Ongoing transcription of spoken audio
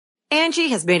Angie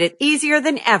has made it easier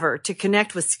than ever to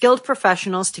connect with skilled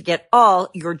professionals to get all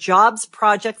your jobs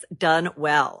projects done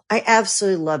well. I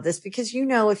absolutely love this because,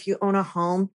 if you own a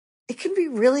home, it can be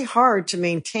really hard to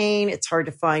maintain. It's hard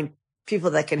to find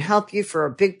people that can help you for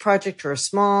a big project or a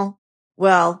small.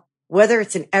 Well, whether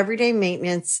it's in everyday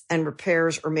maintenance and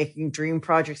repairs or making dream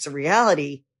projects a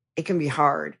reality, it can be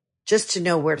hard just to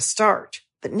know where to start.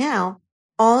 But now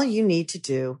all you need to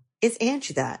do is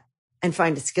Angie that and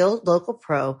find a skilled local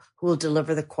pro who will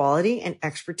deliver the quality and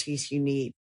expertise you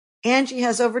need. Angie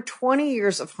has over 20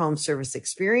 years of home service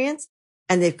experience,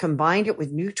 and they've combined it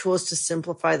with new tools to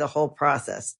simplify the whole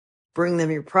process. Bring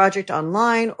them your project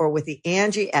online or with the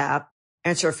Angie app,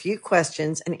 answer a few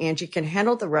questions, and Angie can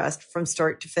handle the rest from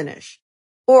start to finish.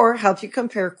 Or help you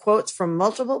compare quotes from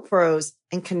multiple pros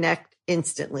and connect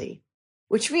instantly,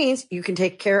 which means you can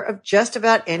take care of just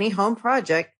about any home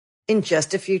project in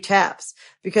just a few taps.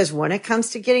 Because when it comes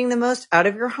to getting the most out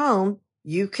of your home,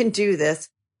 you can do this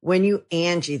when you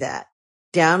Angie that.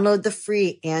 Download the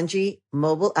free Angie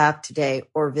mobile app today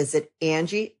or visit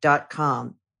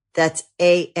Angie.com. That's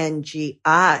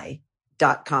ANGI.com.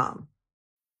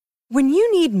 When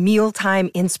you need mealtime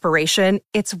inspiration,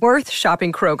 it's worth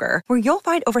shopping Kroger, where you'll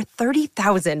find over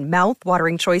 30,000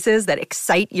 mouth-watering choices that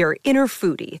excite your inner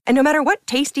foodie. And no matter what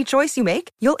tasty choice you make,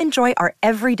 you'll enjoy our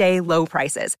everyday low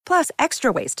prices, plus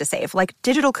extra ways to save, like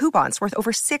digital coupons worth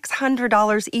over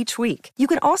 $600 each week. You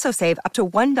can also save up to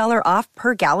 $1 off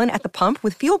per gallon at the pump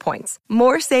with fuel points.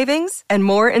 More savings and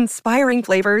more inspiring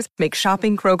flavors make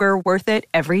shopping Kroger worth it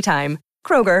every time.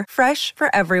 Kroger, fresh for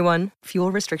everyone.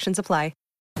 Fuel restrictions apply.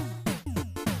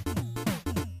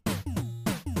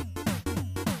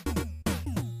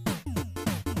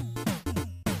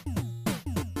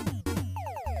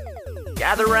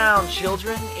 Gather round,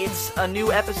 children. It's a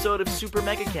new episode of Super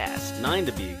Megacast. 9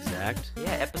 to be exact.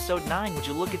 Yeah, episode 9. Would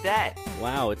you look at that?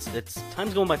 Wow, it's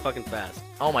time's going by fucking fast.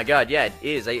 Oh my god, yeah, it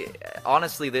is.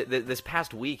 Honestly, this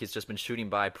past week has just been shooting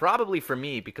by. Probably for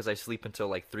me because I sleep until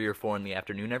like 3 or 4 in the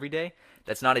afternoon every day.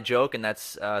 That's not a joke, and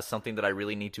that's something that I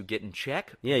really need to get in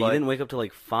check. Yeah, you didn't wake up till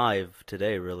like 5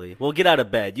 today, really. Well, get out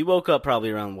of bed. You woke up probably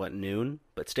around, noon?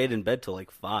 But stayed in bed till like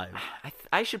 5.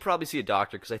 I should probably see a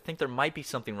doctor because I think there might be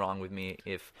something wrong with me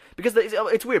because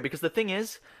it's weird because the thing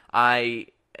is, no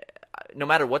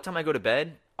matter what time I go to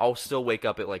bed, I'll still wake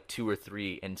up at like 2 or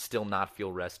 3 and still not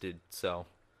feel rested, so...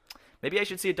 Maybe I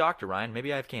should see a doctor, Ryan.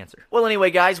 Maybe I have cancer. Well,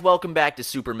 anyway, guys, welcome back to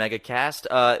Super Megacast.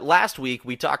 Last week,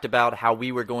 we talked about how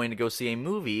we were going to go see a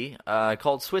movie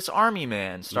called Swiss Army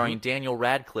Man, starring Daniel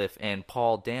Radcliffe and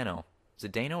Paul Dano. Is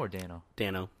it Dano or Dano?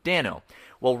 Dano.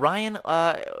 Well, Ryan,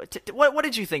 what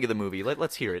did you think of the movie?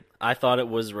 Let's hear it. I thought it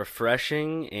was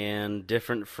refreshing and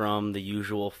different from the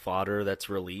usual fodder that's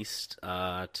released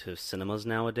to cinemas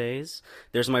nowadays.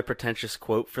 There's my pretentious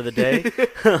quote for the day.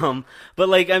 But,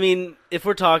 if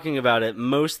we're talking about it,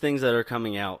 most things that are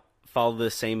coming out follow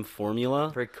the same formula.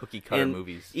 Very cookie-cutter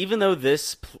movies. Even though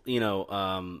this,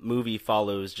 movie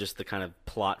follows just the kind of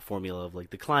plot formula of,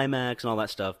 the climax and all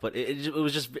that stuff, but it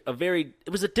was just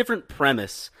it was a different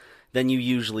premise than you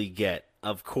usually get,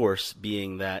 of course,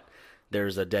 being that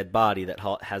there's a dead body that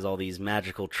has all these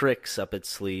magical tricks up its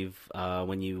sleeve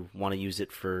when you want to use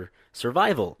it for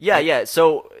survival. Yeah.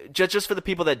 So just for the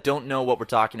people that don't know what we're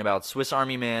talking about, Swiss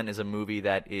Army Man is a movie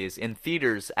that is in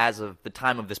theaters as of the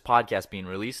time of this podcast being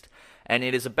released, and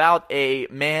it is about a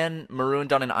man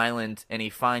marooned on an island, and he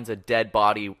finds a dead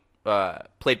body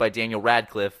played by Daniel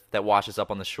Radcliffe that washes up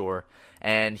on the shore.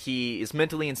 And he is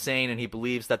mentally insane, and he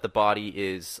believes that the body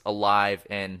is alive,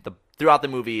 and throughout the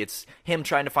movie, it's him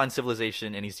trying to find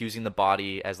civilization, and he's using the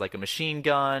body as, a machine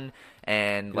gun,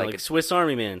 and, like Swiss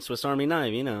Army Man, Swiss Army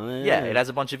knife, Yeah, it has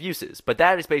a bunch of uses, but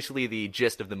that is basically the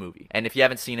gist of the movie. And if you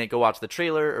haven't seen it, go watch the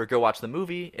trailer, or go watch the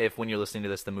movie. If, when you're listening to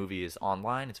this, the movie is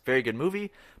online. It's a very good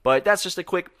movie, but that's just a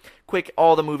quick,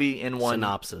 all the movie in one...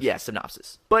 Synopsis. Yeah,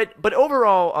 synopsis. But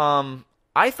overall,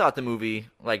 I thought the movie,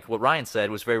 like what Ryan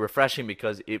said, was very refreshing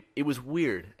because it was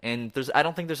weird. And I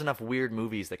don't think there's enough weird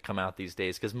movies that come out these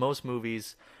days because most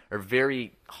movies are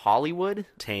very Hollywood.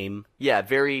 Tame. Yeah,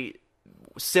 very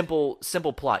simple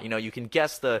plot. You can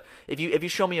guess if you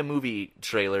show me a movie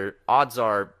trailer, odds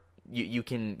are you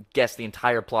can guess the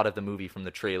entire plot of the movie from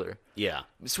the trailer. Yeah.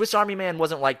 Swiss Army Man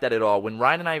wasn't like that at all. When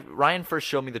Ryan first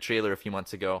showed me the trailer a few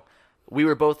months ago, we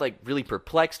were both really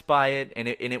perplexed by it, and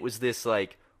it was this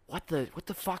what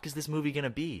the fuck is this movie gonna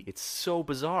be? It's so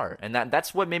bizarre, and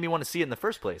that's what made me want to see it in the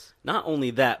first place. Not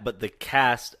only that, but the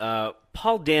cast,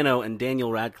 Paul Dano and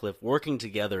Daniel Radcliffe working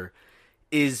together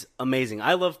is amazing.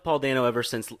 I love Paul Dano ever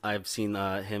since I've seen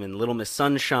him in Little Miss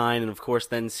Sunshine, and of course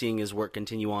then seeing his work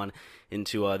continue on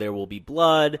into There Will Be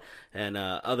Blood and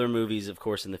other movies, of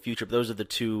course, in the future. But those are the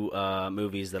two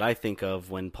movies that I think of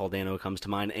when Paul Dano comes to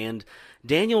mind. And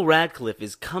Daniel Radcliffe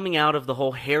is coming out of the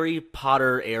whole Harry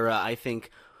Potter era, I think,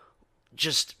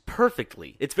 just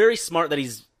perfectly. It's very smart that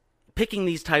he's picking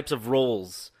these types of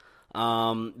roles.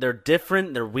 They're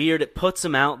different, they're weird, it puts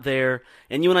him out there,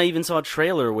 and you and I even saw a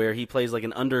trailer where he plays like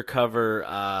an undercover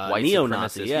White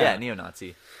neo-Nazi. supremacist. Yeah,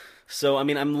 neo-Nazi. So, I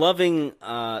mean, I'm loving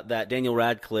that Daniel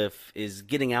Radcliffe is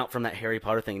getting out from that Harry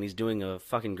Potter thing, and he's doing a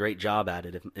fucking great job at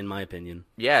it, in my opinion.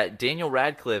 Yeah, Daniel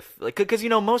Radcliffe, like, because, you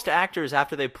know, most actors,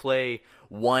 after they play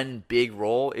one big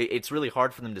role, it's really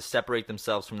hard for them to separate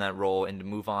themselves from that role and to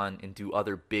move on and do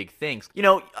other big things. You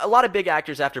know, a lot of big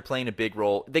actors, after playing a big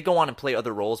role, they go on and play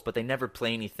other roles, but they never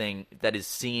play anything that is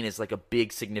seen as like a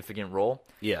big, significant role.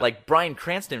 Yeah. Like Bryan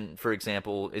Cranston, for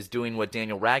example, is doing what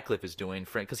Daniel Radcliffe is doing,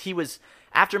 because he was,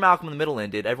 after Malcolm in the Middle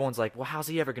ended, everyone's like, well, how's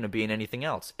he ever going to be in anything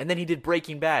else? And then he did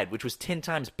Breaking Bad, which was 10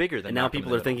 times bigger than And now Malcolm in people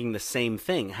the are Middle. thinking the same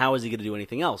thing. How is he going to do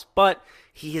anything else? But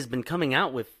he has been coming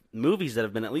out with movies that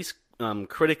have been at least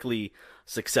critically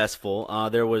successful.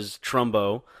 There was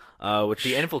Trumbo, which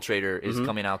The Infiltrator is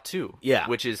coming out too. Yeah.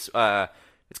 Which is,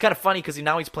 it's kind of funny because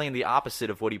now he's playing the opposite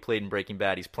of what he played in Breaking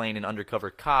Bad. He's playing an undercover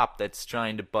cop that's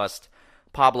trying to bust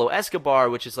Pablo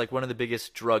Escobar, which is like one of the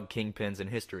biggest drug kingpins in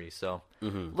history. So,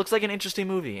 looks like an interesting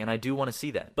movie, and I do want to see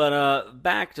that. But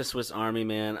back to Swiss Army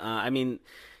Man. I mean,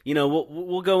 you know,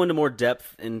 we'll go into more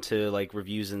depth into like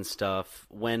reviews and stuff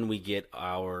when we get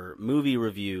our movie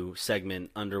review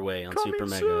segment underway on Coming Super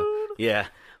Mega. soon. Yeah.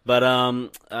 But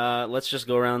let's just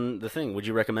go around the thing. Would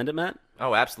you recommend it, Matt?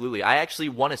 Oh, absolutely. I actually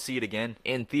want to see it again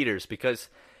in theaters because,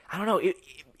 I don't know,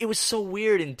 it was so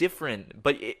weird and different,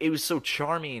 but it was so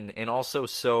charming and also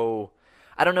so,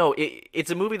 I don't know, it's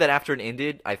a movie that after it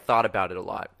ended, I thought about it a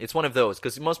lot. It's one of those,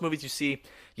 because most movies you see,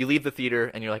 you leave the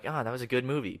theater and you're like, that was a good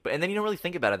movie. And then you don't really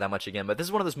think about it that much again. But this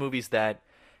is one of those movies that,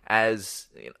 as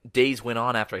days went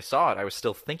on after I saw it, I was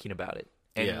still thinking about it.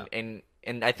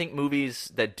 And I think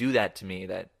movies that do that to me,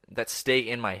 that stay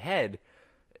in my head,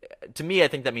 to me, I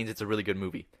think that means it's a really good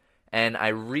movie. And I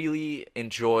really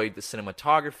enjoyed the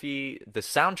cinematography. The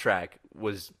soundtrack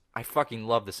was, I fucking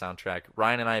love the soundtrack.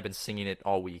 Ryan and I have been singing it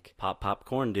all week.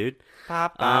 Popcorn, dude.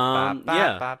 Pop, pop, pop,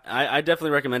 yeah, pop. I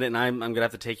definitely recommend it, and I'm going to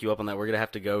have to take you up on that. We're going to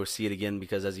have to go see it again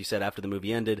because, as you said, after the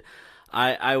movie ended,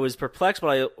 I was perplexed, but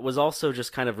I was also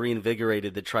just kind of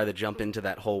reinvigorated to try to jump into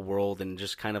that whole world and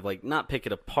just kind of like not pick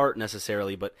it apart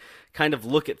necessarily, but kind of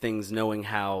look at things knowing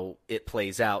how it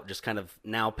plays out, just kind of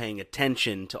now paying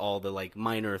attention to all the like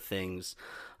minor things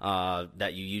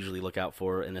that you usually look out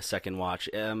for in a second watch.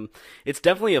 It's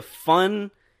definitely a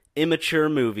fun, immature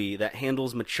movie that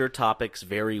handles mature topics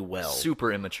very well.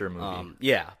 Super immature movie.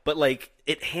 Yeah, but like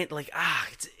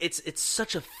it's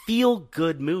such a feel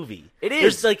good movie. It is.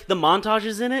 There's like the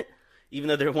montages in it, even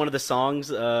though they're one of the songs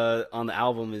on the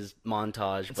album is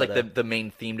montage. It's like the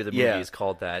main theme to the movie is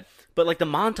called that. But like the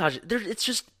montage, it's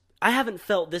just I haven't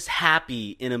felt this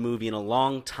happy in a movie in a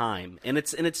long time, and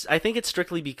it's I think it's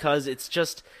strictly because it's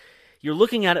just you're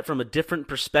looking at it from a different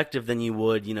perspective than you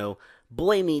would, you know.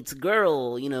 Boy meets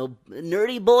girl, you know,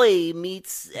 nerdy boy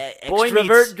meets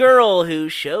extrovert girl who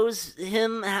shows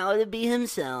him how to be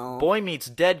himself. Boy meets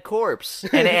dead corpse.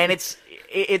 And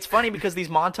it's funny because these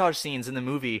montage scenes in the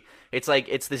movie, it's like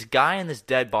it's this guy in this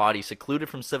dead body secluded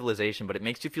from civilization, but it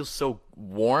makes you feel so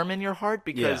warm in your heart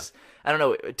because, I don't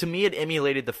know, to me it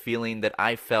emulated the feeling that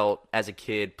I felt as a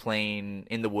kid playing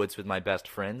in the woods with my best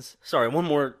friends. Sorry, one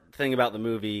more thing about the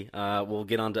movie, we'll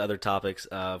get on to other topics,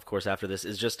 of course, after this,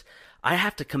 is just I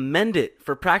have to commend it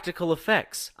for practical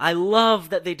effects. I love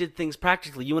that they did things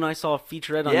practically. You and I saw a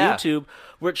featurette on YouTube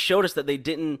where it showed us that they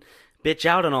didn't bitch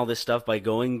out on all this stuff by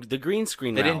going the green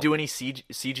screen route. They didn't do any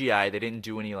CGI. They didn't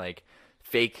do any like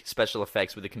fake special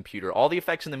effects with the computer. All the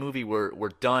effects in the movie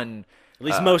were done. At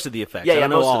least most of the effects. Yeah, I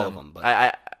don't know most all of them.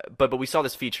 But we saw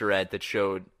this featurette that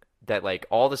showed that like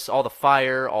all the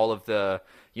fire, all of the,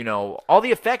 you know, all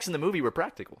the effects in the movie were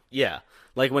practical. Yeah.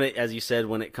 Like when it, as you said,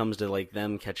 when it comes to like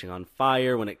them catching on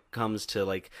fire, when it comes to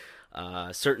like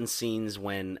certain scenes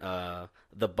when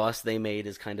the bus they made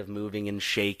is kind of moving and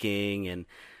shaking, and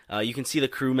you can see the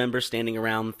crew members standing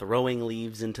around throwing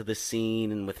leaves into the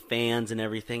scene and with fans and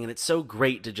everything, and it's so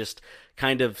great to just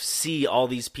kind of see all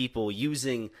these people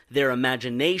using their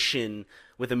imagination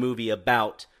with a movie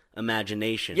about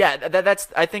imagination. Yeah,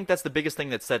 I think that's the biggest thing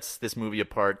that sets this movie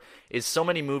apart. Is so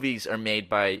many movies are made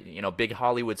by, you know, big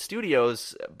Hollywood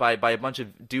studios by a bunch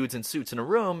of dudes in suits in a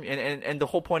room, and the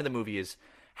whole point of the movie is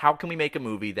how can we make a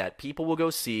movie that people will go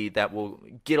see, that will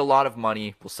get a lot of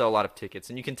money, will sell a lot of tickets?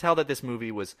 And you can tell that this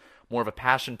movie was more of a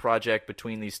passion project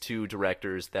between these two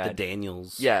directors. That The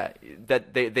Daniels. Yeah,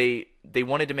 that they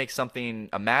wanted to make something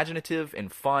imaginative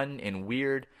and fun and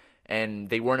weird, and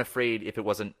they weren't afraid if it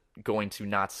wasn't going to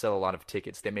not sell a lot of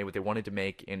tickets. They made what they wanted to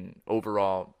make, and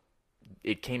overall,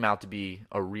 it came out to be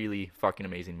a really fucking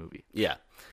amazing movie. Yeah.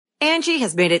 Angie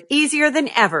has made it easier than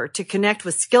ever to connect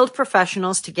with skilled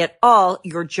professionals to get all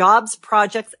your jobs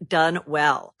projects done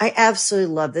well. I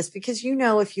absolutely love this because,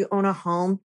 if you own a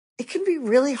home, it can be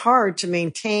really hard to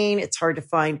maintain. It's hard to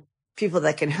find people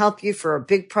that can help you for a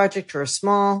big project or a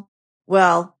small.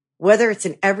 Well, whether it's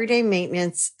in everyday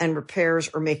maintenance and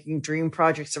repairs or making dream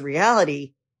projects a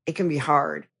reality, it can be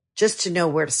hard just to know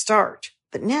where to start.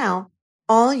 But now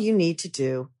all you need to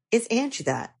do is Angie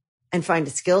that and find a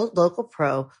skilled local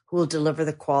pro who will deliver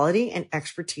the quality and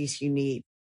expertise you need.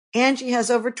 Angie has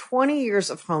over 20 years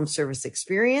of home service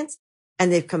experience,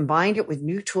 and they've combined it with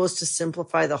new tools to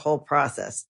simplify the whole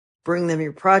process. Bring them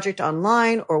your project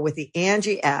online or with the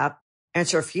Angie app,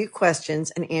 answer a few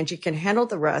questions, and Angie can handle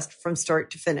the rest from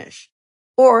start to finish.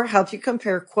 Or help you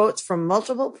compare quotes from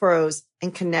multiple pros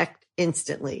and connect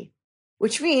instantly,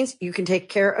 which means you can take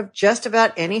care of just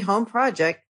about any home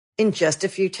project in just a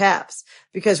few taps.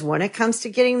 Because when it comes to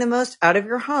getting the most out of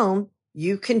your home,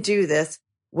 you can do this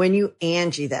when you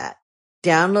Angie that.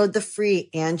 Download the free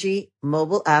Angie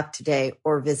mobile app today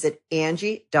or visit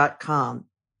Angie.com.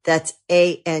 That's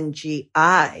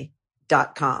ANGI.com.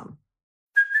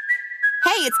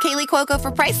 Hey, it's Kaylee Cuoco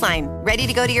for Priceline. Ready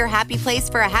to go to your happy place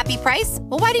for a happy price?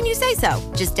 Well, why didn't you say so?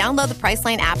 Just download the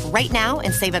Priceline app right now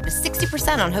and save up to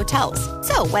 60% on hotels.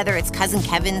 So whether it's Cousin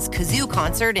Kevin's Kazoo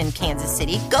Concert in Kansas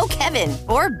City, go Kevin,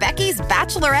 or Becky's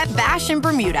Bachelorette Bash in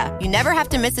Bermuda, you never have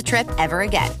to miss a trip ever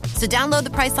again. So download the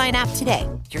Priceline app today.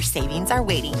 Your savings are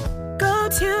waiting. Go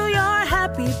to your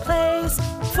happy place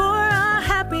for a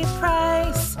happy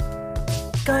price.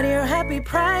 Go to your happy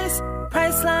price,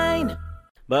 Priceline.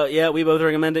 But yeah, we both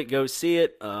recommend it. Go see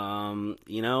it.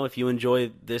 If you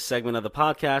enjoy this segment of the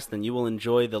podcast, then you will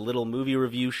enjoy the little movie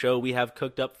review show we have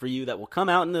cooked up for you that will come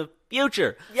out in the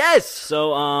future. Yes! So,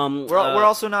 we're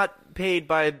also not paid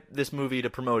by this movie to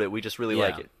promote it. We just really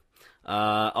like it.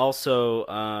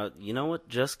 You know what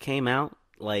just came out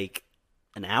like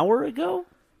an hour ago?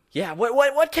 Yeah,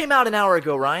 what came out an hour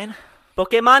ago, Ryan?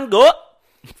 Pokemon Go!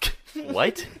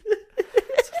 What?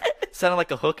 Sounded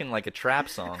like a hook in like a trap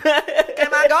song.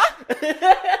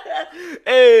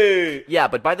 Hey! Yeah,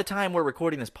 but by the time we're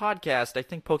recording this podcast, I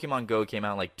think Pokemon Go came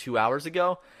out like 2 hours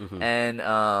ago,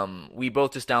 and we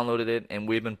both just downloaded it, and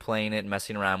we've been playing it,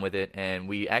 messing around with it, and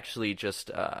we actually just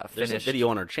finished. There's a video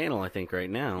on our channel, I think, right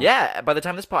now. Yeah, by the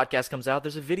time this podcast comes out,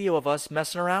 there's a video of us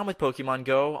messing around with Pokemon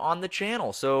Go on the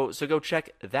channel, so go check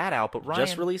that out. But Ryan,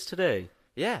 just released today.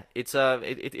 Yeah, it's a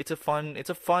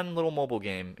fun little mobile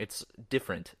game. It's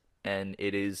different, and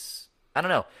it is. I don't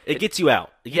know. It gets you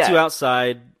out. It gets you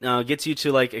outside. Gets you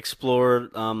to like explore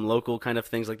local kind of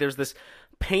things. Like there's this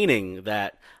painting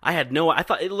that I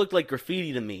thought it looked like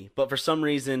graffiti to me, but for some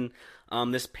reason,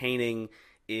 this painting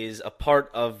is a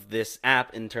part of this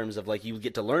app in terms of like you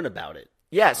get to learn about it.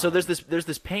 Yeah. So there's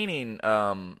this painting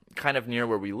kind of near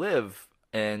where we live,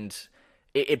 and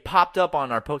it popped up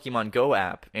on our Pokemon Go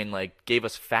app and like gave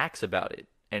us facts about it,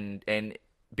 and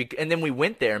then we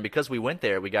went there, and because we went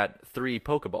there, we got 3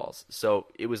 Pokeballs. So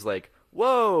it was like,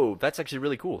 whoa, that's actually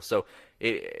really cool. So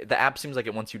the app seems like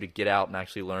it wants you to get out and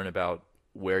actually learn about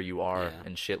where you are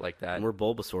and shit like that. And we're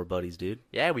Bulbasaur buddies, dude.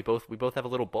 Yeah, we both have a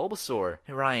little Bulbasaur.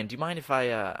 Hey Ryan, do you mind if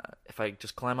I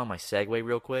just climb on my Segway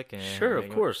real quick? And, sure, of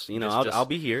course. I'll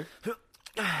be here.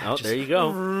 Oh, there you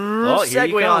go.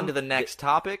 Segue on to the next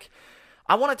topic.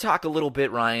 I want to talk a little bit,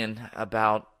 Ryan,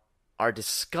 about our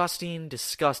disgusting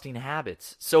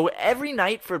habits. So every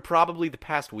night for probably the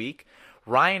past week,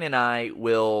 Ryan and I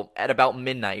will, at about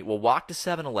midnight, we'll walk to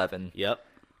 7-Eleven. Yep.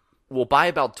 We'll buy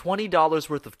about $20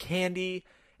 worth of candy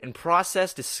and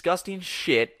process disgusting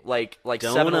shit like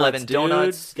 7-Eleven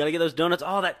donuts. Gotta get those donuts.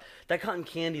 Oh, that cotton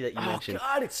candy that you mentioned.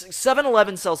 Oh, God,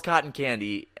 7-Eleven sells cotton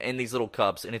candy in these little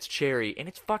cups, and it's cherry, and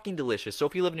it's fucking delicious. So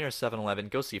if you live near a 7-Eleven,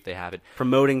 go see if they have it.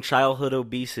 Promoting childhood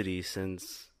obesity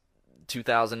since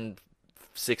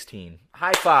 2016.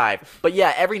 High five. But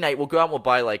yeah, every night we'll go out and we'll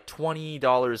buy like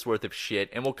 $20 worth of shit,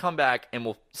 and we'll come back and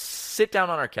we'll sit down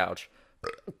on our couch.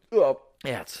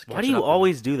 Yeah, why do you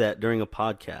always do that during a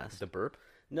podcast? The burp?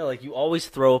 No, like you always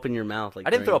throw up in your mouth. Like I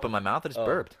didn't throw up in my mouth. I just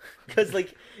burped. Because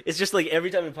like it's just like every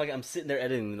time in podcast I'm sitting there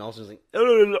editing and also just like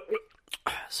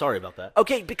sorry about that.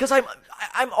 Okay, because I'm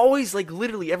always like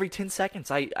literally every 10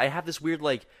 seconds I have this weird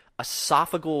like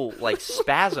esophageal like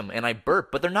spasm, and I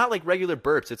burp, but they're not like regular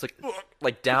burps. It's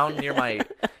like down near my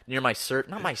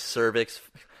not my cervix.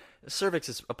 Cervix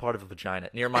is a part of a vagina.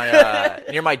 Near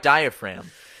my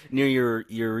diaphragm. Near your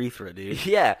urethra, dude.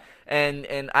 Yeah.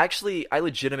 And actually, I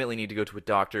legitimately need to go to a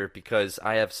doctor because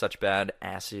I have such bad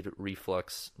acid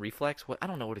reflux. Reflex? What? I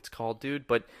don't know what it's called, dude.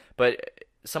 But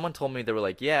someone told me, they were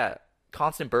like, yeah,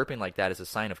 constant burping like that is a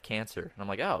sign of cancer. And I'm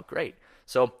like, oh, great.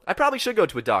 So I probably should go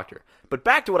to a doctor. But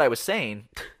back to what I was saying,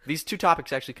 these two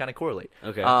topics actually kind of correlate.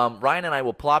 Okay. Ryan and I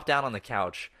will plop down on the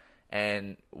couch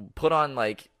and put on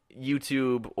like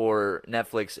YouTube or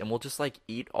Netflix, and we'll just like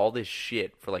eat all this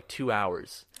shit for like 2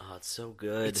 hours. Oh, it's so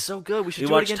good. It's so good. We should we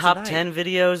do it watch again top tonight. 10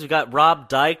 videos. We got Rob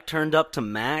Dyke turned up to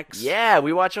max. Yeah,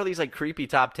 we watch all these like creepy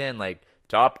top 10, like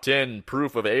top 10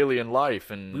 proof of alien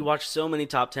life, and We watch so many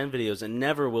top 10 videos, and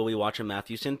never will we watch a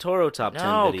Matthew Santoro top 10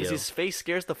 no, video. because his face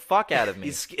scares the fuck out of me.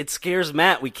 It scares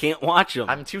Matt. We can't watch him.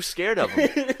 I'm too scared of him.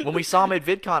 When we saw him at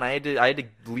VidCon, I had to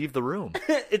leave the room.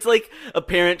 It's like a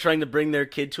parent trying to bring their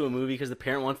kid to a movie because the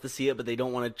parent wants to see it, but they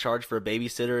don't want to charge for a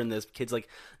babysitter, and this kid's like,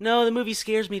 no, the movie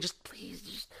scares me. Just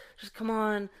please, just come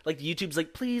on. Like YouTube's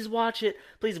like, please watch it,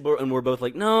 please. And we're both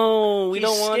like, no, we He's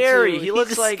don't want scary. to. He He's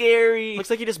looks like scary. Looks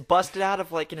like he just busted out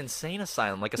of like an insane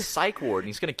asylum, like a psych ward, and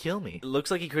he's gonna kill me. It looks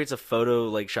like he creates a photo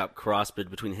like shop crossbred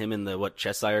between him and the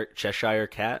Cheshire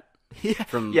cat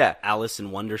from Yeah. Alice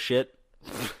in Wonder shit.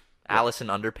 Alice in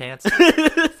Underpants,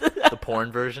 the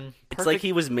porn version. It's like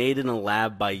he was made in a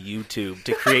lab by YouTube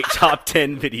to create top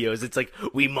 10 videos. It's like,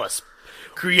 we must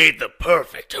create the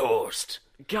perfect host.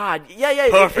 God, yeah.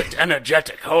 Perfect,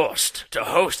 energetic host to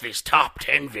host these top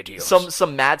 10 videos.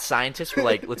 Some mad scientists were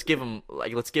like, let's give him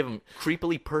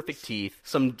creepily perfect teeth.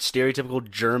 Some stereotypical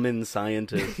German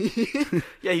scientist.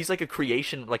 Yeah, he's like a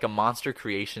creation, like a monster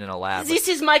creation in a lab. This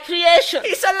is my creation.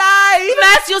 He's alive!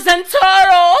 Matthew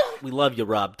Santoro. We love you,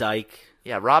 Rob Dyke.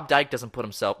 Yeah, Rob Dyke doesn't put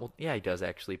himself. Well, yeah, he does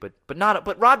actually, but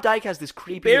Rob Dyke has this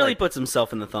creepy. Barely like, puts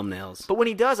himself in the thumbnails. But when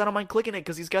he does, I don't mind clicking it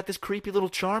because he's got this creepy little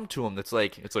charm to him. It's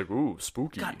like ooh,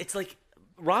 spooky. God, it's like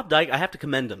Rob Dyke. I have to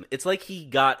commend him. It's like he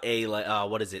got a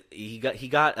what is it? He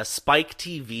got a Spike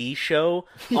TV show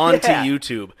onto Yeah.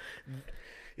 YouTube.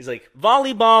 He's like,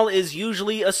 volleyball is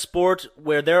usually a sport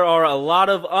where there are a lot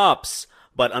of ups,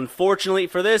 but unfortunately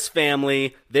for this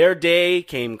family, their day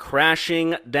came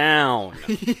crashing down.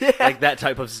 Like that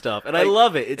type of stuff. And I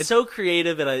love it. It's so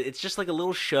creative, and it's just like a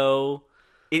little show.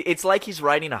 It's like he's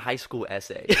writing a high school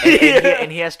essay,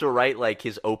 and he has to write like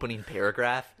his opening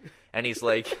paragraph, and he's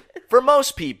like, for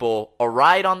most people, a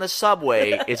ride on the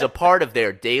subway is a part of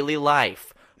their daily life.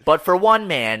 But for one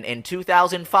man in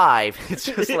 2005, it's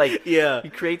just like, Yeah. he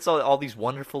creates all these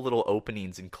wonderful little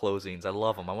openings and closings. I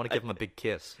love him. I want to give him a big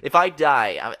kiss. If I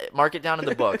die, mark it down in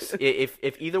the books. If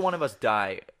either one of us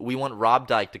die, we want Rob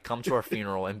Dyke to come to our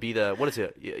funeral and be the, what is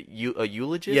it, a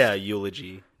eulogist? Yeah,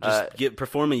 eulogy. Just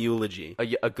perform a eulogy. A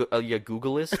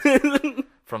Googleist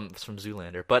from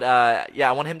Zoolander. But yeah,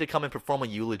 I want him to come and perform a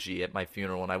eulogy at my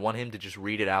funeral, and I want him to just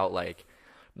read it out like,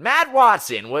 Matt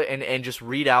Watson, and just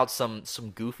read out some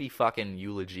goofy fucking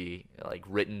eulogy, like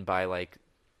written by like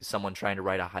someone trying to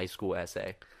write a high school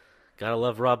essay. Gotta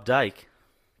love Rob Dyke.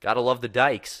 Gotta love the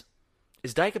Dykes.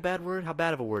 Is dyke a bad word? How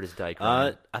bad of a word is dyke?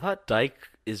 Ryan? I thought dyke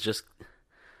is just,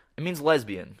 It means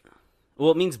lesbian. well,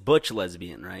 it means butch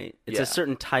lesbian, right? It's Yeah. a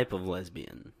certain type of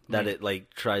lesbian that it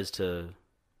like tries to.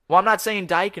 Well, I'm not saying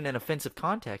dyke in an offensive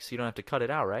context. So you don't have to cut it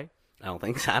out, right? I don't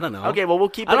think so. I don't know. Okay, well we'll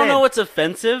keep it I don't in. know what's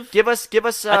offensive. Give us.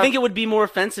 I think it would be more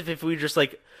offensive if we were just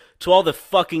like, to all the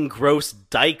fucking gross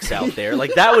dykes out there.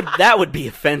 Like that would be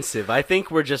offensive. I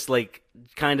think we're just like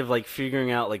kind of like figuring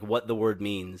out like what the word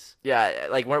means. Yeah,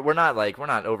 like we're not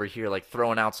over here like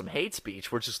throwing out some hate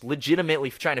speech. We're just legitimately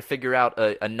trying to figure out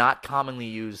a not commonly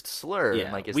used slur. Yeah,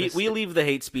 And, like, we leave the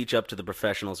hate speech up to the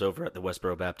professionals over at the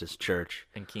Westboro Baptist Church.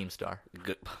 and Keemstar.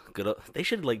 Good. They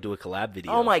should like do a collab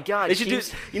video. Oh my God, They should do.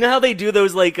 Keems- You know how they do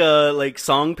those like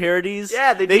song parodies?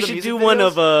 Yeah, they do the should music do one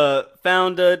videos. of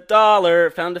found a dollar,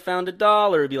 found a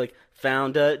dollar. It'd be like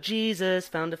found a Jesus,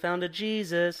 found a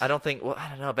Jesus. I don't think. Well, I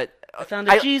don't know, but I found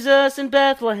a Jesus in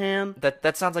Bethlehem.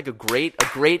 That sounds like a great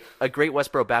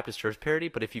Westboro Baptist Church parody.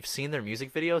 But if you've seen their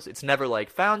music videos, it's never like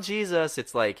found Jesus.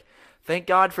 It's like thank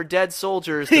God for dead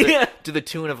soldiers to the, Yeah. to the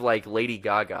tune of like Lady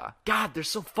Gaga. God, they're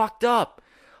so fucked up.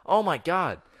 Oh my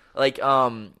God. Like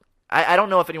I don't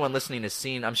know if anyone listening has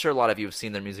seen. I'm sure a lot of you have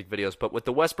seen their music videos. But what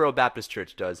the Westboro Baptist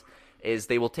Church does is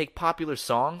they will take popular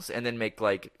songs and then make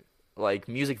like like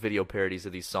music video parodies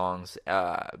of these songs,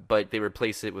 but they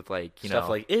replace it with like Stuff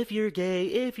like, if you're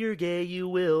gay, you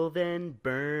will then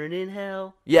burn in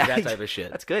hell. yeah, That type of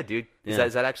shit. That's good, dude. Yeah.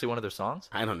 Is that actually one of their songs?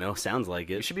 I don't know. Sounds like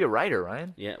You it. should be a writer,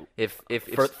 Ryan. Yeah. If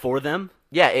For them?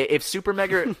 yeah, if Super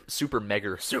Mega if Super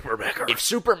Mega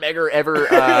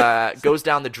ever goes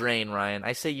down the drain, Ryan,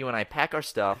 I say you and I pack our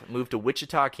stuff, move to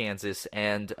Wichita, Kansas,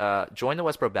 and join the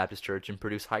Westboro Baptist Church and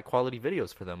produce high quality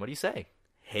videos for them. What do you say?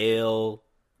 Hail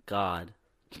God.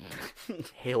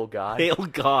 Hail God. Hail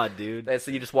God, dude. That's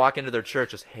you just walk into their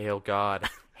church, just hail God,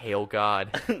 hail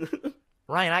God.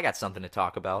 Ryan, I got something to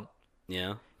talk about.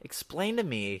 Yeah. Explain to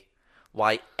me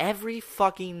why every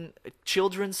fucking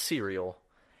children's cereal,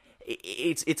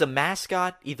 it's a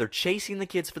mascot either chasing the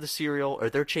kids for the cereal or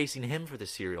they're chasing him for the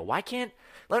cereal. Why can't?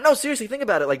 No, seriously, think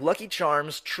about it. Like Lucky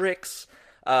Charms, Trix,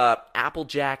 Apple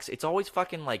Jacks. It's always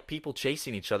fucking like people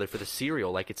chasing each other for the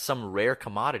cereal, like it's some rare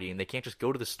commodity, and they can't just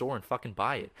go to the store and fucking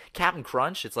buy it. Captain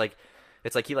Crunch, it's like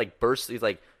he like bursts. He's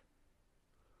like,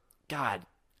 God.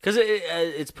 Because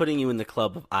it's putting you in the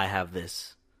club of I have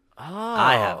this. Oh,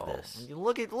 I have this.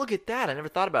 Look at that. I never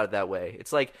thought about it that way.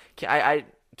 It's like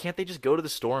can't they just go to the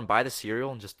store and buy the cereal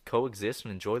and just coexist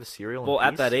and enjoy the cereal? Well, in at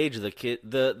peace? that age,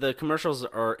 the commercials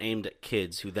are aimed at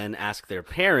kids who then ask their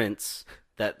parents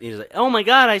that he's like, oh my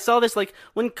God, I saw this like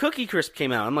when Cookie Crisp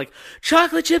came out. I'm like,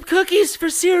 chocolate chip cookies for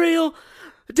cereal.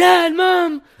 Dad,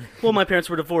 Mom. Well, my parents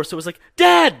were divorced, so it was like,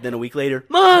 Dad. Then a week later,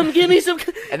 Mom, give me some,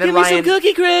 And then give me some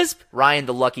Cookie Crisp. Ryan,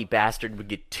 the lucky bastard, would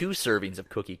get 2 servings of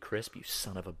Cookie Crisp. You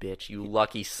son of a bitch. You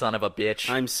lucky son of a bitch.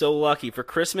 I'm so lucky. For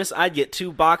Christmas, I'd get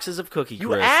 2 boxes of Cookie You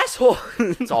Crisp. asshole.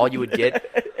 That's all you would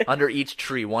get. Under each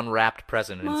tree, one wrapped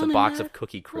present, and it's a Mom box and of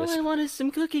Cookie All Crisp. I want is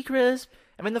some Cookie Crisp.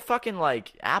 I mean, the fucking,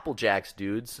 like, Apple Jacks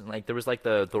dudes. Like, there was, like,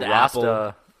 the The Rasta...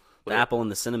 apple. The apple and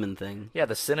the cinnamon thing. Yeah,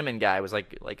 the cinnamon guy was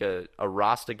like a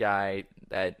Rasta guy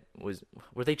that was...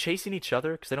 Were they chasing each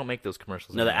other? Because they don't make those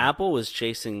commercials No, the anymore. apple was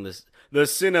chasing the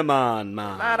cinnamon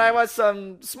man. Man, I want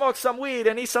smoke some weed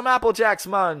and eat some Apple Jacks,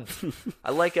 man. I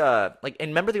like, and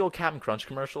remember the old Captain Crunch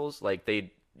commercials? Like,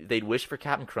 they'd wish for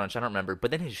Captain Crunch, I don't remember,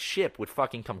 but then his ship would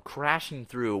fucking come crashing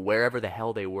through wherever the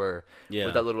hell they were. Yeah.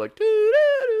 With that little, like,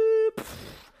 doo-doo-doo.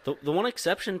 The one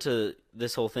exception to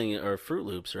this whole thing are Fruit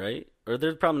Loops, right? Or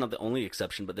they're probably not the only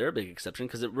exception, but they're a big exception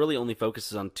because it really only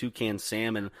focuses on Toucan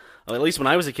Sam, and well, at least when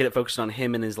I was a kid, it focused on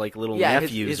him and his like little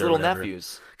nephews. his or little whatever.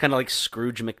 nephews. Kind of like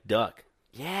Scrooge McDuck.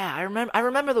 Yeah, I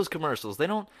remember those commercials. They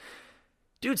don't...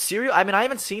 Dude, cereal... I mean, I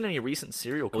haven't seen any recent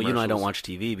cereal Well, commercials. I don't watch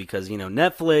TV because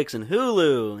Netflix and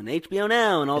Hulu and HBO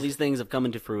Now and all these things have come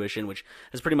into fruition, which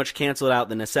has pretty much canceled out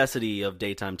the necessity of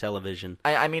daytime television.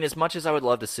 I mean, as much as I would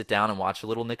love to sit down and watch a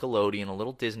little Nickelodeon, a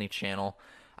little Disney Channel,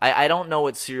 I don't know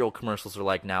what cereal commercials are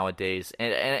like nowadays,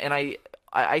 and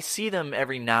I see them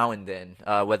every now and then,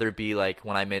 whether it be like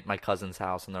when I'm at my cousin's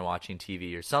house and they're watching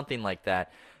TV or something like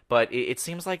that. But it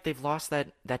seems like they've lost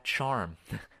that charm,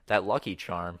 that Lucky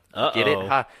Charm. Get it?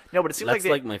 Uh-oh. No, but it seems That's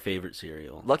like like my favorite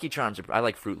cereal. Lucky Charms. I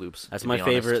like Fruit Loops. That's to my be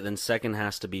honest. favorite. Then second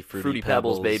has to be Fruity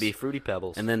Pebbles, baby. Fruity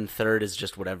Pebbles. And then third is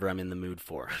just whatever I'm in the mood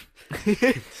for.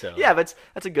 So yeah, but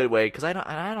that's a good way because I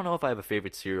don't know if I have a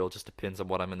favorite cereal. It just depends on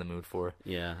what I'm in the mood for.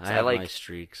 Yeah, So I have like my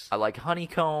streaks. I like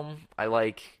Honeycomb. I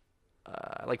like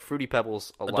Fruity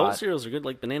Pebbles a Adult lot. cereals are good,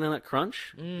 like Banana Nut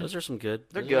Crunch. Those are some good.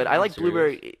 They're Those good. are I like cereals.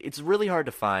 Blueberry. It's really hard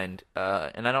to find,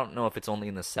 and I don't know if it's only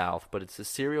in the South, but it's a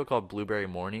cereal called Blueberry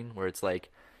Morning where it's like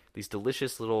these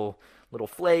delicious little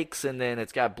flakes, and then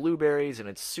it's got blueberries, and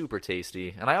it's super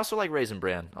tasty. And I also like Raisin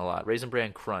Bran a lot. Raisin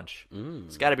Bran Crunch.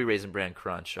 It's got to be Raisin Bran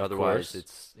Crunch, otherwise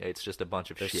course. it's just a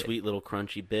bunch of They're shit. sweet little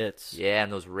crunchy bits. Yeah,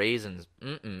 and those raisins.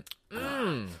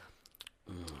 Oh,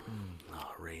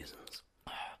 raisins.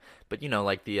 But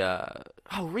like the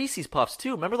Reese's Puffs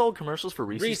too. Remember the old commercials for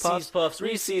Reese's Puffs?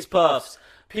 Reese's Puffs,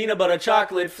 peanut butter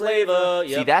chocolate flavor.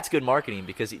 See, that's good marketing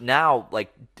because now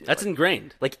That's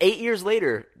ingrained. like 8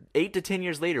 to 10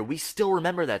 years later, we still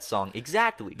remember that song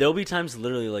exactly. There'll be times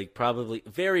literally like probably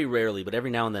very rarely, but every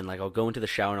now and then like I'll go into the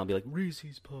shower and I'll be like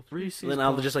Reese's Puffs, Reese's and then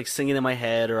I'll Puffs. just like sing it in my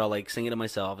head or I'll like sing it to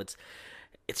myself.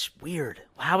 It's weird.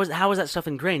 How is that stuff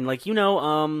ingrained? Like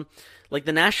like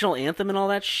the national anthem and all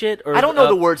that shit. Or I don't know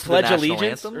the words to the Pledge national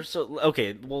Allegiance. anthem. Or so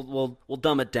okay, we'll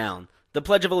dumb it down. The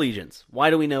Pledge of Allegiance. Why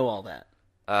do we know all that?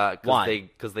 Why?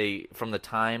 Because they from the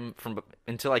time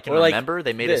until I can Or like remember,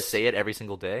 they made this. us say it every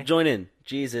single day. Join in.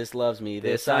 Jesus loves me,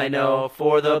 this This I I know, know,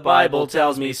 for the Bible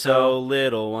tells me so. so.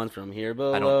 Little ones from here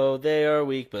below, they are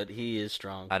weak, but he is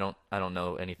strong. I don't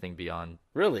know anything beyond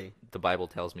Really? the Bible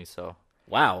tells me so.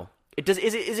 Wow. It does.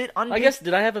 Is it? I guess,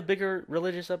 did I have a bigger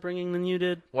religious upbringing than you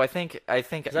did? Well, I think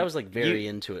Because I was like very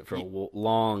into it for a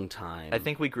long time. I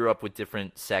think we grew up with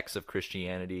different sects of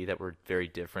Christianity that were very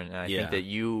different, and I think that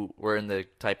you were in the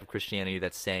type of Christianity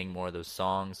that sang more of those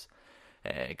songs.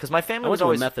 Because my family was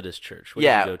always a Methodist church. What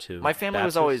did you go to? My family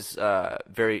was always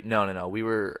very no. We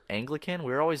were Anglican.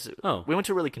 We were always we went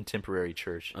to a really contemporary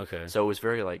church. Okay, so it was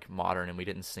very like modern, and we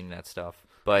didn't sing that stuff.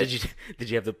 But did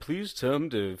you have the please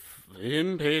turn to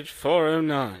hymn page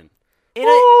 409?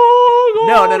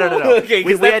 No. Okay,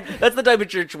 that's the type of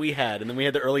church we had, and then we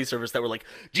had the early service that were like,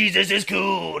 Jesus is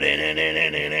cool.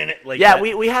 Like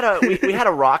we had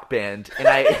a rock band,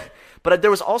 and But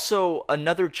there was also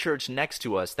another church next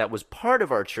to us that was part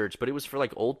of our church, but it was for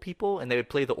like old people, and they would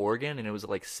play the organ, and it was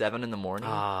like 7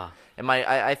 a.m. And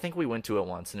I think we went to it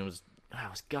once, and it was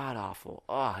god awful.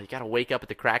 You gotta wake up at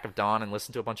the crack of dawn and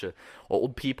listen to a bunch of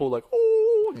old people like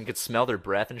and you could smell their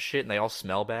breath and shit, and they all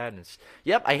smell bad. And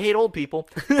I hate old people.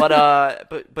 But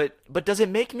but does it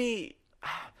make me?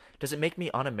 Does it make me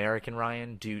un-American,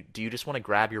 Ryan? Do you just want to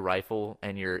grab your rifle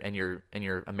and your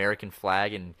American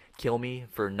flag and kill me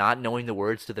for not knowing the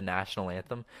words to the national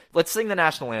anthem? Let's sing the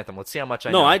national anthem. Let's see how much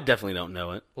I know. No, I definitely don't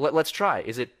know it. Let's try.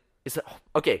 Is it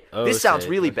okay? This sounds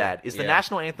really bad. Is the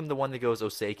national anthem the one that goes "Oh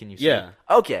say can you sing"? Yeah.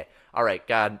 Okay. All right.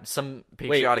 God, some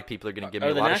patriotic people are going to give me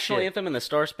a lot of shit. Are the national anthem and the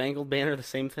Star Spangled Banner the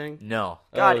same thing? No.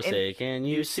 God, oh say can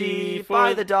you see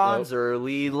by the dawn's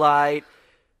early light.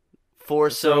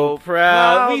 For so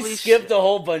proud. We skipped a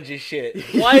whole bunch of shit.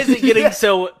 Why is it getting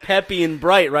so peppy and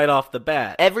bright right off the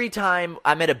bat? Every time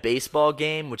I'm at a baseball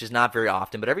game, which is not very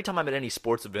often, but every time I'm at any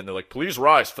sports event, they're like, please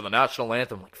rise for the national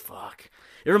anthem. I'm like, fuck.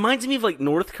 It reminds me of like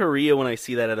North Korea when I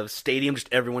see that at a stadium, just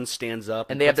everyone stands up.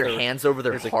 And they have their hands over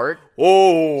their heart.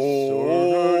 Oh.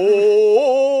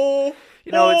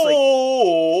 You know, it's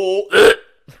like...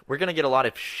 We're gonna get a lot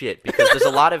of shit because there's a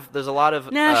lot of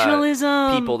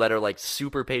nationalism people that are like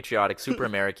super patriotic, super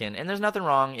American, and there's nothing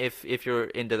wrong if you're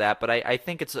into that. But I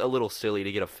think it's a little silly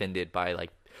to get offended by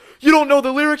like, you don't know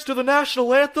the lyrics to the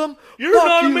national anthem. You're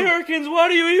not Americans. Why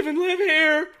do you even live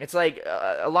here? It's like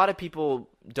a lot of people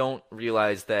don't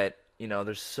realize that. You know,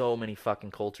 there's so many fucking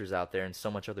cultures out there and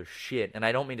so much other shit. And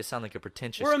I don't mean to sound like a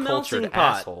pretentious cultured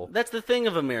asshole. That's the thing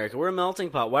of America. We're a melting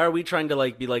pot. Why are we trying to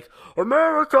like be like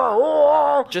America?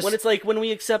 Oh! When it's like when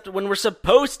we're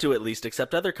supposed to at least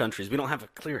accept other countries, we don't have a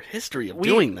clear history of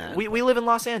doing that. We live in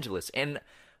Los Angeles, and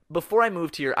before I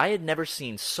moved here, I had never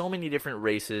seen so many different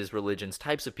races, religions,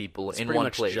 types of people in one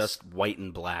place. It's just white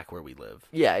and black where we live.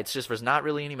 Yeah, it's just there's not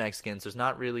really any Mexicans. There's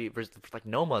like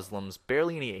no Muslims,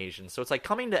 barely any Asians. So it's like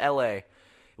coming to LA, it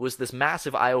was this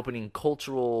massive eye-opening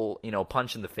cultural,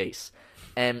 punch in the face.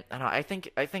 And I don't know,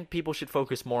 I think people should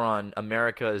focus more on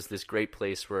America as this great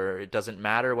place where it doesn't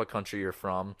matter what country you're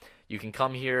from. You can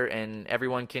come here and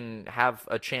everyone can have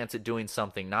a chance at doing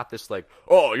something. Not this like,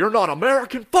 oh, you're not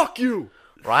American, fuck you.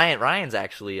 Ryan's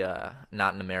actually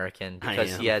not an American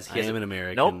because he has. I am an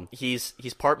American. Nope, he's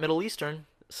part Middle Eastern.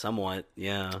 Somewhat,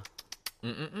 yeah.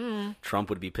 Trump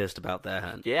would be pissed about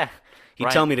that. Yeah, he'd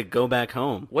tell me to go back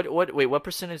home. What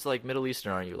percentage like Middle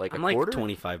Eastern are you? Like I'm a quarter?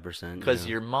 Like 25%. Because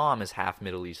your mom is half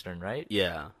Middle Eastern, right?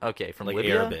 Yeah. Okay, from like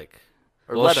Libya? Arabic.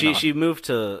 Or well, Lebanon? she moved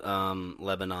to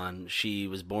Lebanon. She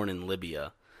was born in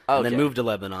Libya. And then moved to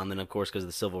Lebanon. Then, of course, because of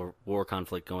the civil war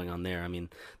conflict going on there. I mean,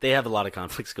 they have a lot of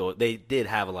conflicts going. They did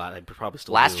have a lot. They probably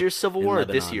still last do year's civil war, or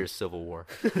Lebanon. this year's civil war.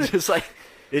 Just like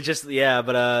it just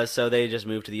But so they just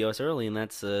moved to the U.S. early, and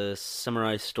that's a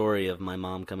summarized story of my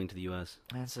mom coming to the U.S.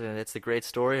 That's the great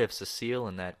story of Cecile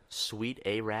and that sweet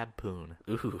Arab poon.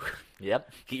 Ooh,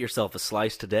 yep. Get yourself a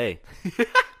slice today.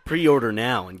 Pre-order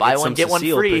now and buy get one some get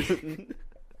Cecile one free.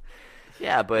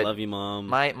 Yeah, but love you, Mom.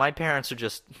 My parents are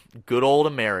just good old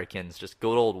Americans, just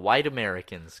good old white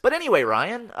Americans. But anyway,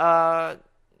 Ryan,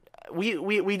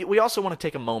 we also want to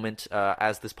take a moment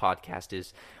as this podcast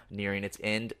is nearing its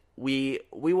end. We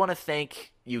want to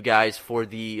thank you guys for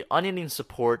the unending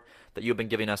support that you've been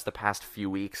giving us the past few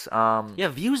weeks.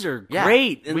 Views are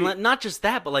great, and not just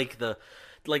that, but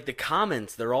like the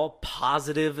comments, they're all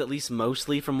positive, at least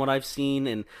mostly from what I've seen.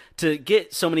 And to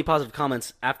get so many positive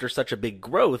comments after such a big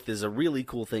growth is a really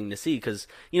cool thing to see. Because,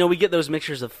 we get those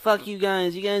mixtures of, fuck you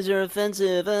guys are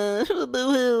offensive,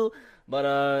 boo-hoo.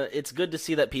 But it's good to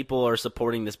see that people are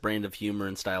supporting this brand of humor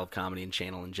and style of comedy and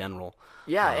channel in general.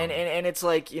 Yeah, and it's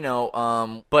like,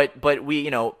 but we,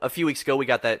 a few weeks ago we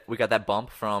got that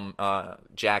bump from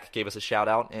Jack gave us a shout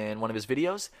out in one of his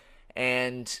videos.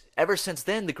 And ever since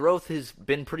then, the growth has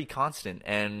been pretty constant,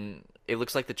 and it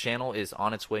looks like the channel is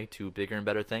on its way to bigger and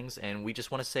better things, and we just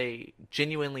want to say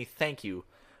genuinely thank you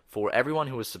for everyone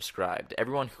who is subscribed,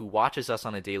 everyone who watches us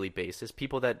on a daily basis,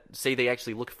 people that say they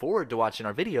actually look forward to watching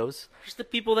our videos. Just the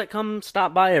people that come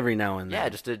stop by every now and then. Yeah,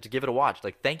 just to give it a watch.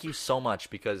 Like, thank you so much,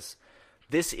 because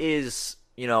this is,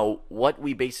 what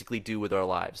we basically do with our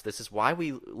lives. This is why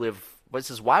we live. This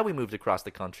is why we moved across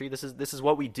the country. This is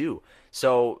what we do.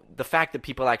 So the fact that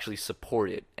people actually support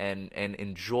it and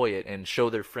enjoy it and show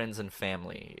their friends and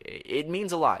family, it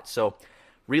means a lot. So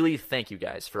really, thank you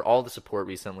guys for all the support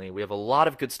recently. We have a lot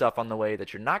of good stuff on the way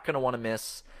that you're not going to want to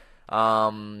miss.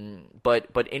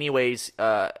 But anyways,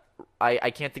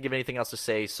 I can't think of anything else to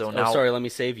say. So now, sorry, let me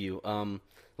save you.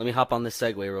 Let me hop on this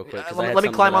segue real quick. Let me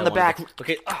climb on the back.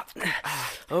 Okay.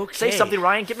 Okay. Say something,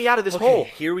 Ryan. Get me out of this hole.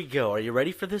 Here we go. Are you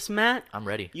ready for this, Matt? I'm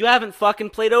ready. You haven't fucking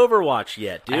played Overwatch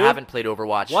yet, dude. I haven't played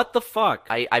Overwatch. What the fuck?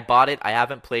 I bought it. I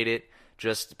haven't played it.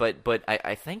 But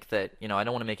I think that, I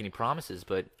don't want to make any promises,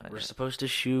 but we're supposed to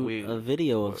shoot a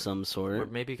video of some sort. We're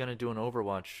maybe going to do an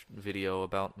Overwatch video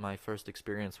about my first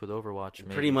experience with Overwatch.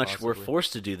 Pretty much we're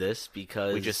forced to do this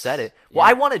because... We just said it. Well,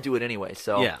 I want to do it anyway,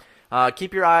 so... Yeah.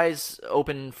 Keep your eyes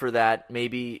open for that.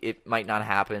 Maybe it might not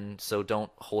happen, so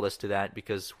don't hold us to that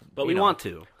because... But we want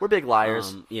to. We're big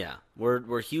liars. Yeah.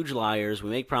 We're huge liars. We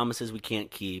make promises we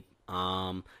can't keep.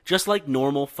 Just like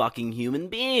normal fucking human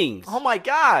beings. Oh my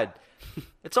god!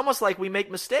 It's almost like we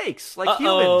make mistakes, like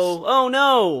humans. Oh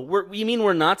no! You mean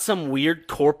we're not some weird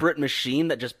corporate machine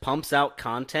that just pumps out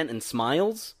content and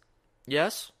smiles?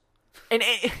 Yes. And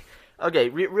okay,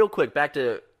 real quick, back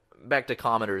to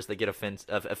commenters that get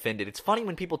offended. It's funny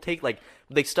when people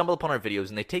they stumble upon our videos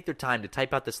and they take their time to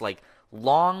type out this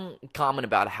long comment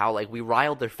about how we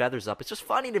riled their feathers up. It's just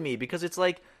funny to me because it's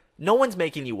no one's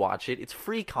making you watch it. It's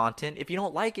free content. If you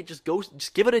don't like it, just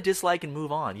give it a dislike and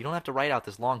move on. You don't have to write out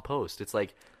this long post. It's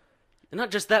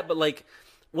not just that, but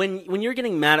when you're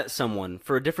getting mad at someone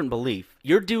for a different belief,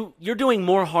 you're doing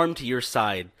more harm to your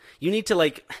side. You need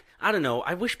to I don't know.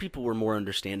 I wish people were more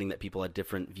understanding that people had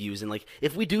different views. And,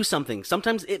 if we do something,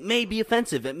 sometimes it may be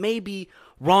offensive. It may be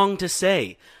wrong to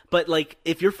say. But,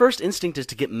 if your first instinct is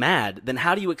to get mad, then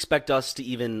how do you expect us to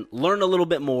even learn a little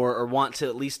bit more or want to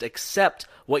at least accept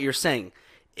what you're saying?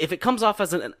 If it comes off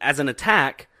as an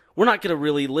attack, we're not going to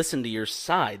really listen to your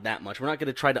side that much. We're not going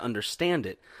to try to understand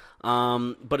it.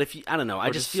 But if you, I don't know.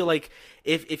 I just feel like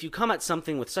if you come at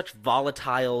something with such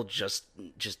volatile, just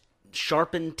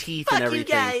sharpened teeth and everything.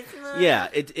 You guys.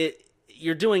 Yeah,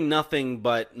 you're doing nothing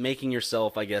but making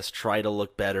yourself, I guess, try to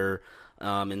look better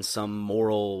in some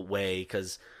moral way,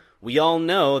 because we all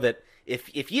know that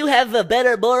if you have a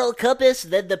better moral compass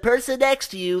than the person next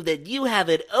to you, then you have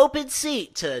an open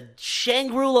seat to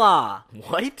Shangri-La.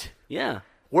 What? Yeah.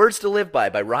 Words to Live By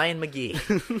Ryan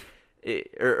McGee.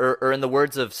 or in the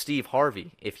words of Steve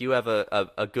Harvey, if you have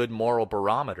a good moral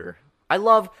barometer.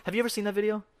 Have you ever seen that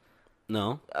video?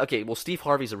 No. Okay, well, Steve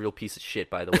Harvey's a real piece of shit,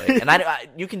 by the way.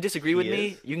 And you can disagree with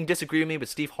me. You can disagree with me, but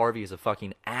Steve Harvey is a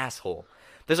fucking asshole.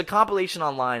 There's a compilation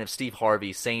online of Steve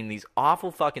Harvey saying these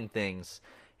awful fucking things.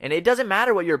 And it doesn't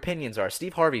matter what your opinions are.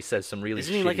 Steve Harvey says some really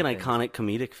Isn't he an things. iconic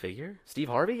comedic figure? Steve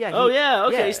Harvey? Yeah.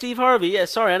 Okay, yeah. Steve Harvey. Yeah,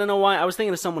 sorry, I don't know why. I was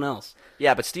thinking of someone else.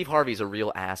 Yeah, but Steve Harvey's a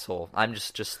real asshole. I'm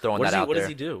just throwing that out there. What does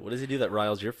he do? What does he do that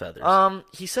riles your feathers?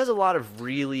 He says a lot of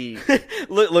really...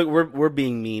 Look, we're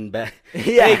being mean back.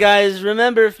 Yeah. Hey, guys,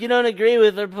 remember, if you don't agree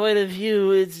with our point of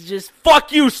view, it's just...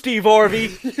 Fuck you, Steve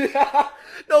Harvey!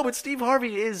 No, but Steve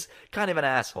Harvey is kind of an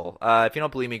asshole. If you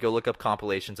don't believe me, go look up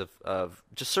compilations of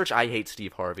just search "I hate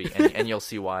Steve Harvey" and you'll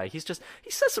see why. He says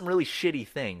some really shitty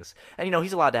things, and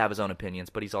he's allowed to have his own opinions,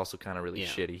 but he's also kind of really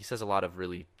shitty. He says a lot of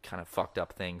really kind of fucked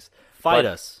up things. Fight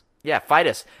us. Yeah, fight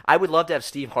us. I would love to have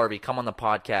Steve Harvey come on the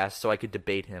podcast so I could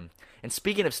debate him. And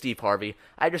speaking of Steve Harvey,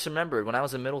 I just remembered when I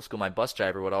was in middle school, my bus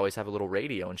driver would always have a little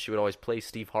radio, and she would always play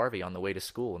Steve Harvey on the way to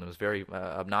school, and it was very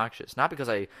obnoxious. Not because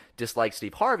I disliked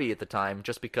Steve Harvey at the time,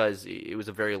 just because it was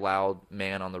a very loud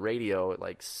man on the radio at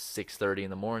 6:30 in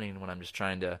the morning when I'm just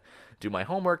trying to do my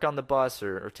homework on the bus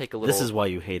or take a little... This is why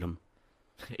you hate him.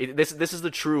 This is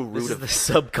the true root this of the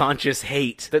subconscious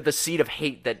hate. The seed of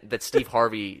hate that Steve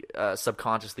Harvey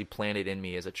subconsciously planted in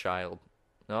me as a child.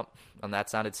 Nope, and that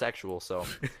sounded sexual. So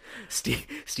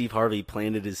Steve Harvey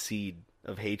planted his seed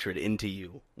of hatred into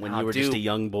you when you were just a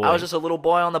young boy. I was just a little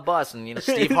boy on the bus, and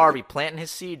Steve Harvey planting his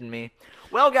seed in me.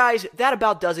 Well, guys, that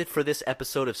about does it for this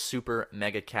episode of Super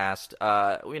Mega Cast.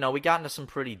 We got into some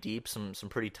pretty deep, some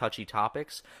pretty touchy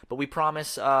topics, but we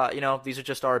promise, these are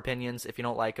just our opinions. If you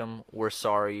don't like them, we're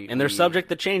sorry. And they're subject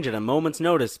to change at a moment's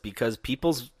notice because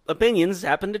people's opinions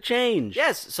happen to change.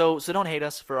 Yes, so don't hate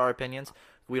us for our opinions.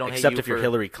 We don't Except hate you if you're for...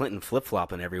 Hillary Clinton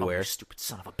flip-flopping everywhere. Oh, you stupid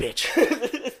son of a bitch.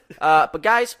 But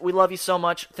guys, we love you so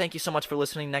much. Thank you so much for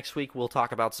listening. Next week we'll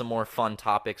talk about some more fun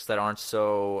topics that aren't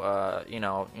so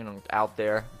out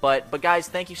there. But guys,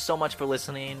 thank you so much for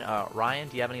listening. Ryan,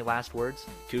 do you have any last words?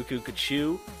 Cuckoo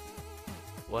Cuckoo.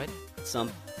 What?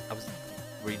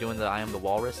 Were you doing the I Am the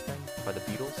Walrus thing by the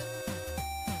Beatles?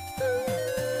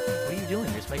 What are you doing?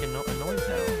 You're just making a noise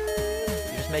now.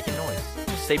 You're just making noise.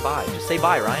 Just say bye. Just say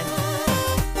bye, Ryan.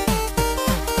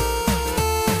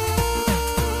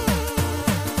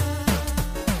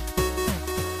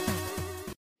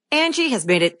 Angie has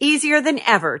made it easier than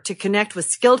ever to connect with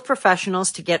skilled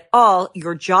professionals to get all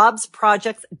your jobs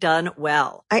projects done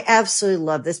well. I absolutely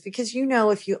love this because,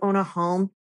 if you own a home,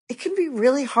 it can be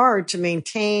really hard to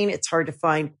maintain. It's hard to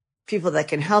find people that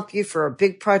can help you for a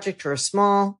big project or a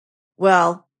small.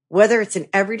 Well, whether it's in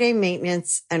everyday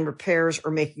maintenance and repairs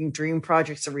or making dream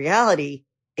projects a reality,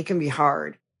 it can be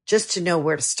hard just to know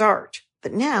where to start.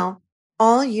 But now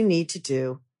all you need to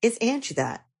do is Angie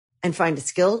that and find a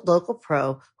skilled local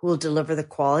pro who will deliver the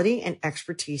quality and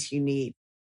expertise you need.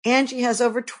 Angie has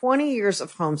over 20 years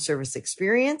of home service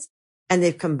experience, and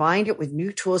they've combined it with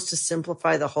new tools to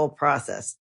simplify the whole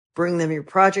process. Bring them your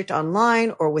project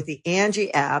online or with the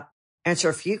Angie app, answer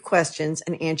a few questions,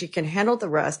 and Angie can handle the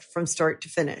rest from start to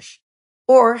finish.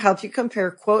 Or help you compare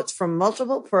quotes from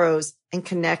multiple pros and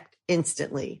connect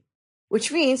instantly,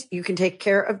 which means you can take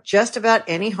care of just about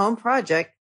any home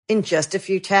project in just a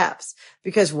few taps.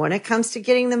 Because when it comes to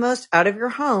getting the most out of your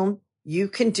home, you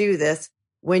can do this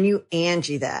when you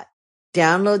Angie that.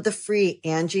 Download the free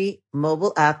Angie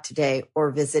mobile app today or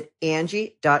visit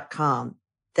Angie.com.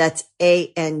 That's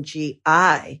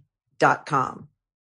ANGI.com.